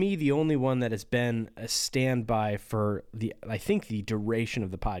for me, the only one that has been a standby for the duration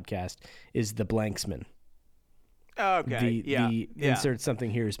of the podcast is the Blanksman. Okay. The insert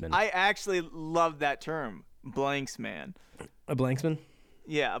something here'sman. I actually love that term, Blanksman. A Blanksman?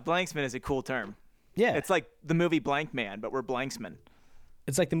 Yeah, a Blanksman is a cool term. Yeah. It's like the movie Blank Man, but we're Blanksman.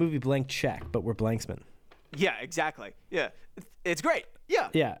 It's like the movie Blank Check, but we're Blanksman. Yeah, exactly. Yeah. It's great. Yeah.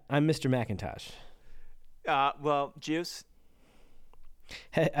 Yeah, I'm Mr. McIntosh. Well, Juice.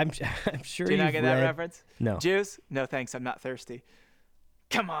 Hey, I'm sure Do you not get that read... reference? No. Juice? No, thanks. I'm not thirsty.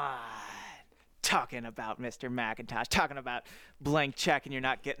 Come on. Talking about Mr. McIntosh, talking about Blank Check, and you're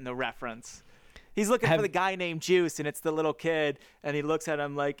not getting the reference. He's looking for the guy named Juice, and it's the little kid, and he looks at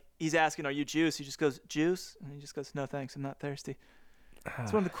him like he's asking, "Are you Juice?" He just goes, "Juice?" And he just goes, "No, thanks. I'm not thirsty."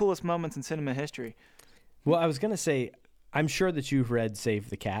 It's one of the coolest moments in cinema history. Well, I was going to say, I'm sure that you've read Save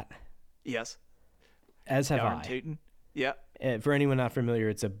the Cat. Yes. As have Darn I. tootin'. Yeah. For anyone not familiar,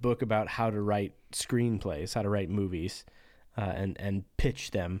 it's a book about how to write screenplays, how to write movies, and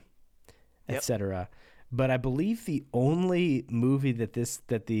pitch them, etc. But I believe the only movie that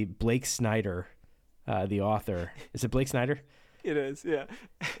the Blake Snyder, the author, is it Blake Snyder? It is, yeah.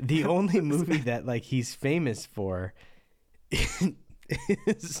 The only movie that like he's famous for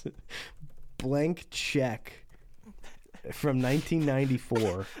is Blank Check from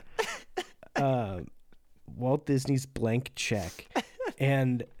 1994. Walt Disney's Blank Check.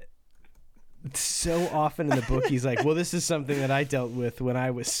 And so often in the book he's like, well, this is something that I dealt with when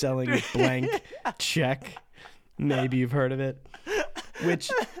I was selling a blank check. Maybe you've heard of it.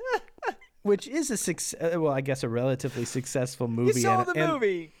 Which is I guess a relatively successful movie. You sold the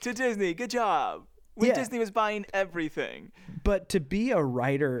movie to Disney. Good job. When Disney was buying everything. But to be a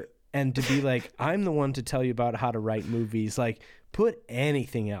writer and to be like, I'm the one to tell you about how to write movies, like, put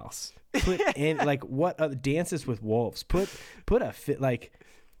anything else. Put in like what other Dances with Wolves. Put a fit like.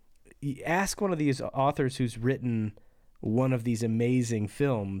 Ask one of these authors who's written one of these amazing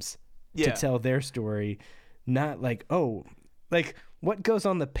films to tell their story. Not like, oh, like what goes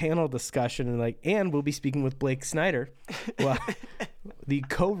on the panel discussion and like, and we'll be speaking with Blake Snyder, well, the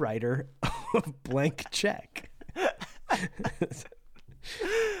co-writer of Blank Check. And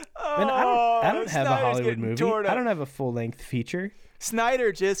I don't have a Hollywood movie. I don't have a full-length feature.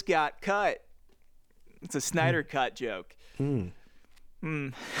 Snyder just got cut. It's a Snyder cut joke.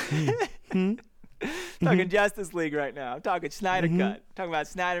 Talking Justice League right now. I'm talking Snyder cut. Talking about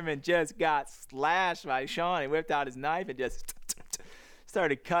Snyderman just got slashed by Sean. He whipped out his knife and just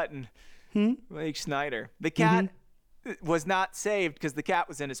started cutting Blake Snyder. The cat was not saved because the cat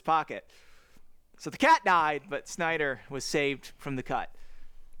was in his pocket. So the cat died, but Snyder was saved from the cut.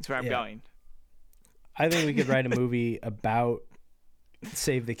 That's where I'm going. I think we could write a movie about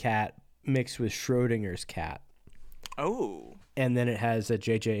Save the Cat mixed with Schrodinger's cat. Oh. And then it has a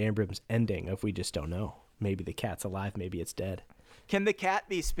J.J. Abrams ending of we just don't know. Maybe the cat's alive. Maybe it's dead. Can the cat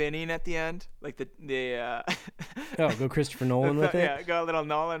be spinning at the end? Like the go Christopher Nolan with it? Yeah, go a little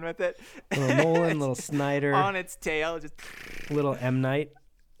Nolan with it. A little Nolan, little Snyder. On its tail. Just a little M. Night.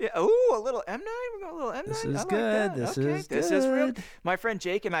 Yeah. Ooh, a little M. Night? We got a little M. This Night? is good. This is good. This is real. My friend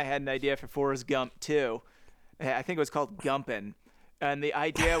Jake and I had an idea for Forrest Gump, too. I think it was called Gumpin'. And the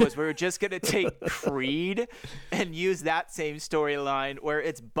idea was we were just going to take Creed and use that same storyline where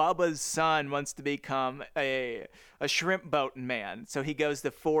it's Bubba's son wants to become a shrimp boating man. So he goes to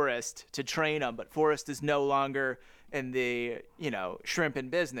Forrest to train him, but Forrest is no longer in the, shrimping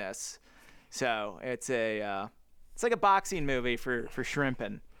business. So it's like a boxing movie for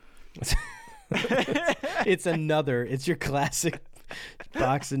shrimping. It's your classic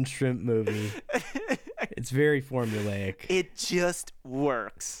box and shrimp movie. It's very formulaic. It just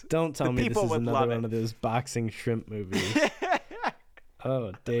works. Don't tell me this is another one of those boxing shrimp movies.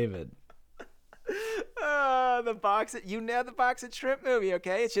 Oh, David. The box and shrimp movie,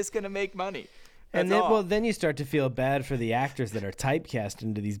 okay? It's just going to make money. That's then you start to feel bad for the actors that are typecast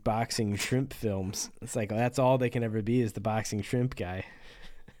into these boxing shrimp films. It's like, that's all they can ever be is the boxing shrimp guy.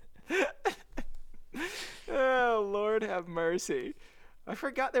 Oh, Lord have mercy. I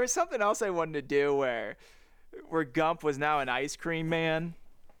forgot there was something else I wanted to do where Gump was now an ice cream man.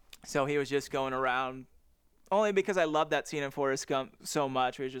 So he was just going around, only because I love that scene in Forrest Gump so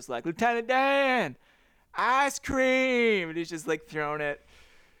much, where he's just like, Lieutenant Dan, ice cream. And he's just like throwing it.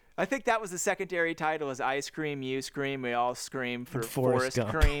 I think that was the secondary title, is Ice Cream, You Scream, We All Scream for Forrest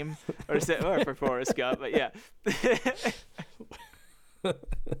Cream. or for Forrest Gump, but yeah.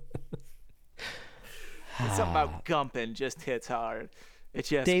 Something about Gumpin' just hits hard. It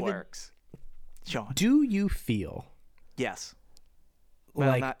just works. Sean. Do you feel Yes. Well,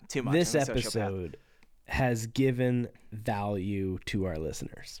 like not too much. this I'm a sociopath. episode has given value to our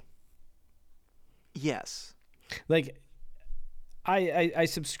listeners? Yes. Like, I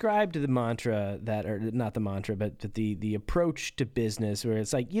subscribe to the mantra that, or not the mantra, but the approach to business where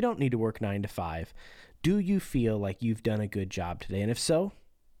it's like, you don't need to work 9 to 5. Do you feel like you've done a good job today? And if so,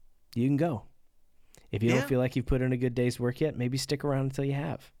 you can go. If you don't feel like you've put in a good day's work yet, maybe stick around until you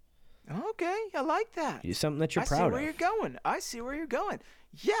have. Okay, I like that. Do something that you're proud I see of. where you're going. I see where you're going.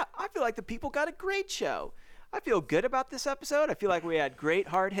 Yeah, I feel like the people got a great show. I feel good about this episode. I feel like we had great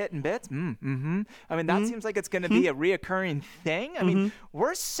hard-hitting bits. I mean, that seems like it's going to be a reoccurring thing. I mean,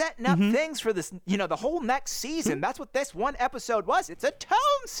 we're setting up things for this, the whole next season. That's what this one episode was. It's a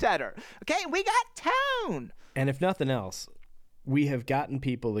tone setter. Okay, we got tone. And if nothing else, we have gotten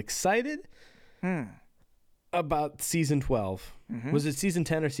people excited about season 12. Was it season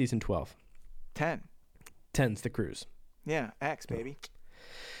 10 or season 12? 10. 10's the cruise. Yeah, X, baby.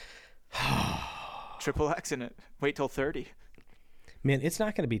 Triple X in it. Wait till 30. Man, it's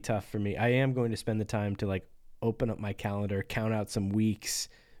not going to be tough for me. I am going to spend the time to like open up my calendar, count out some weeks,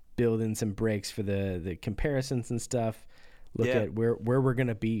 build in some breaks for the comparisons and stuff. Look at where we're going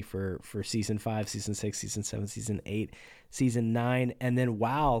to be for season 5, season 6, season 7, season 8, season 9. And then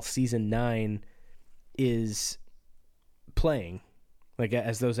while season 9 is playing, like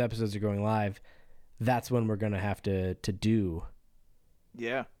as those episodes are going live, that's when we're going to have to do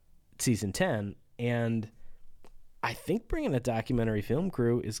season 10. And I think bringing a documentary film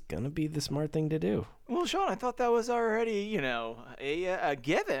crew is going to be the smart thing to do. Well, Sean, I thought that was already, a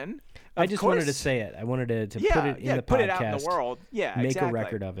given. I just wanted to say it. I wanted to put it in the podcast. Put it out in the world. Yeah, make exactly. a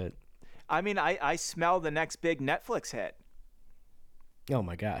record of it. I mean, I smell the next big Netflix hit. Oh,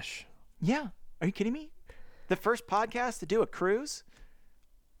 my gosh. Yeah. Are you kidding me? The first podcast to do a cruise?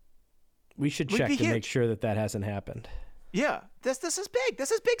 We should check to make sure that hasn't happened. Yeah. This is big.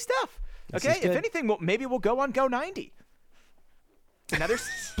 This is big stuff. Okay? If anything, maybe we'll go on Go 90. Another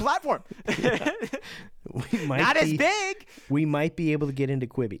platform. As big. We might be able to get into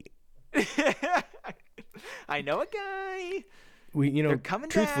Quibi. I know a guy. They're coming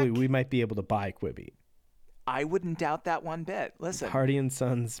truthfully, back. We might be able to buy Quibi. I wouldn't doubt that one bit. Listen. Hardy and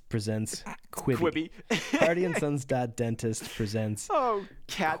Sons presents Quibi. Hardy and Sons Dentist presents Oh,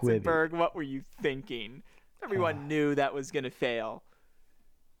 Katzenberg, Quibi. What were you thinking? Everyone knew that was going to fail.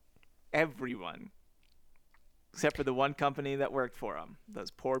 Everyone. Except for the one company that worked for them. Those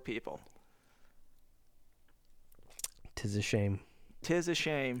poor people. 'Tis a shame. 'Tis a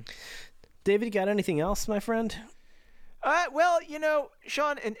shame. David, you got anything else, my friend? Well,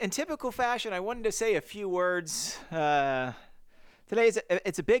 Sean, in typical fashion, I wanted to say a few words. Today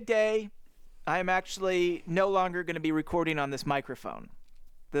it's a big day. I am actually no longer going to be recording on this microphone.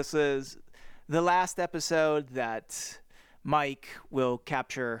 This is the last episode that Mike will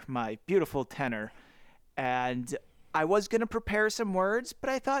capture my beautiful tenor. And I was going to prepare some words,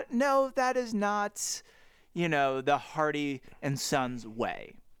 but I thought, no, that is not, the Hardy and Sons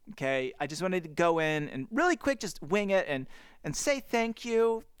way. Okay, I just wanted to go in and really quick just wing it and say thank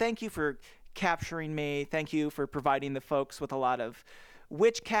you. Thank you for capturing me. Thank you for providing the folks with a lot of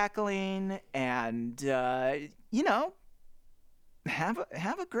witch cackling and,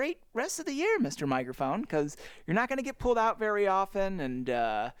 have a great rest of the year, Mr. Microphone, because you're not going to get pulled out very often. And,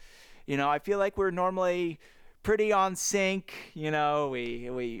 I feel like we're normally pretty on sync.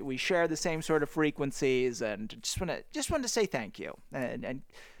 We share the same sort of frequencies, and just want to say thank you and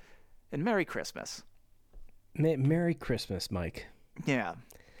Merry Christmas. Merry Christmas, Mike. Yeah.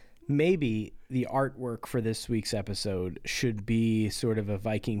 Maybe the artwork for this week's episode should be sort of a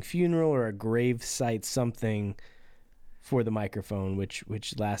Viking funeral or a grave site something for the microphone, which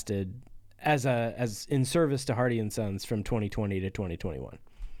lasted as in service to Hardy and Sons from 2020 to 2021.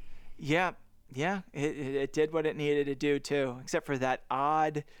 Yeah, it did what it needed to do too, except for that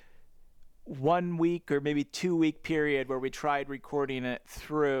odd 1 week or maybe 2 week period where we tried recording it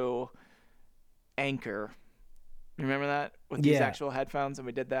through Anchor. Remember that with these actual headphones, and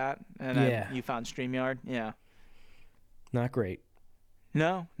we did that, and you found StreamYard. Yeah, not great.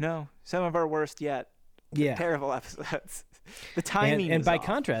 No, some of our worst yet. Yeah, terrible episodes. The timing and by off.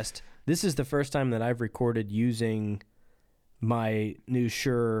 contrast, this is the first time that I've recorded using my new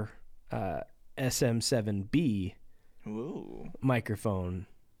Shure SM7B microphone.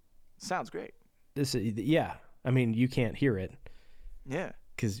 Sounds great. I mean, you can't hear it. Yeah.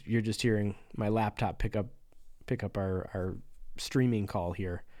 Because you're just hearing my laptop pick up our streaming call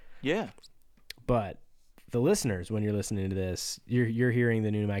here. Yeah. But the listeners, when you're listening to this, you're hearing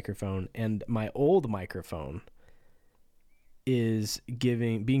the new microphone, and my old microphone is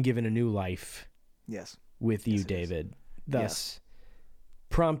being given a new life Yes. with you, Yes, it is. David, thus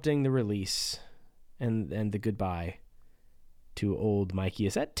prompting the release and the goodbye to old Mikey.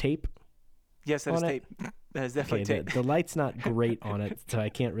 Is that tape? Yes, that is on it? tape. That is definitely Okay, tape. the light's not great on it, so I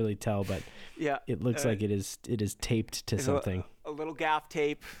can't really tell, but Yeah. it looks like it is taped to It's something. A little gaff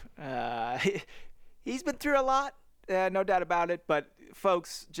tape. He's been through a lot, no doubt about it. But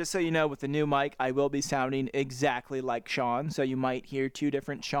folks, just so you know, with the new mic, I will be sounding exactly like Sean. So you might hear two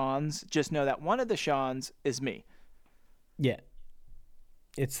different Seans. Just know that one of the Seans is me. Yeah.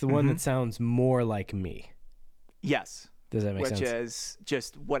 It's the one that sounds more like me. Yes. Does that make sense? Which is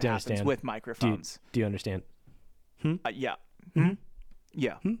just what Do you happens understand? with microphones. Do you understand? Yeah.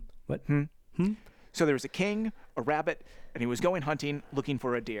 Yeah. What? So there was a king, a rabbit, and he was going hunting looking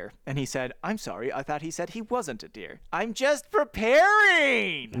for a deer. And he said, I'm sorry, I thought he said he wasn't a deer. I'm just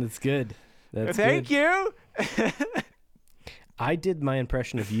preparing. That's good. That's Thank good. you. I did my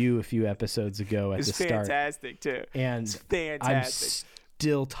impression of you a few episodes ago at It's the start, fantastic, too. and It's I'm fantastic.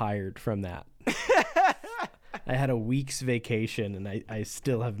 still tired from that. I had a week's vacation, and I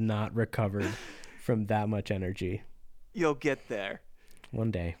still have not recovered from that much energy. You'll get there.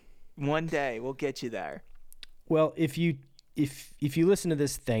 One day. One day we'll get you there. Well, if you listen to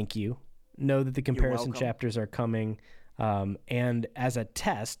this, thank you. Know that the comparison welcome. chapters are coming. And as a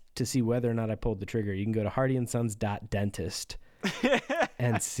test to see whether or not I pulled the trigger, you can go to hardyandsons.dentist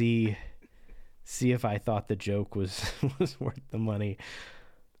and see if I thought the joke was worth the money.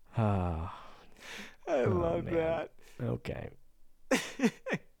 I love man. that. Okay.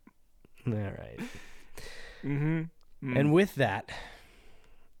 All right. Mm-hmm. And with that,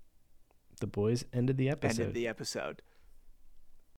 the boys ended the episode. Ended the episode.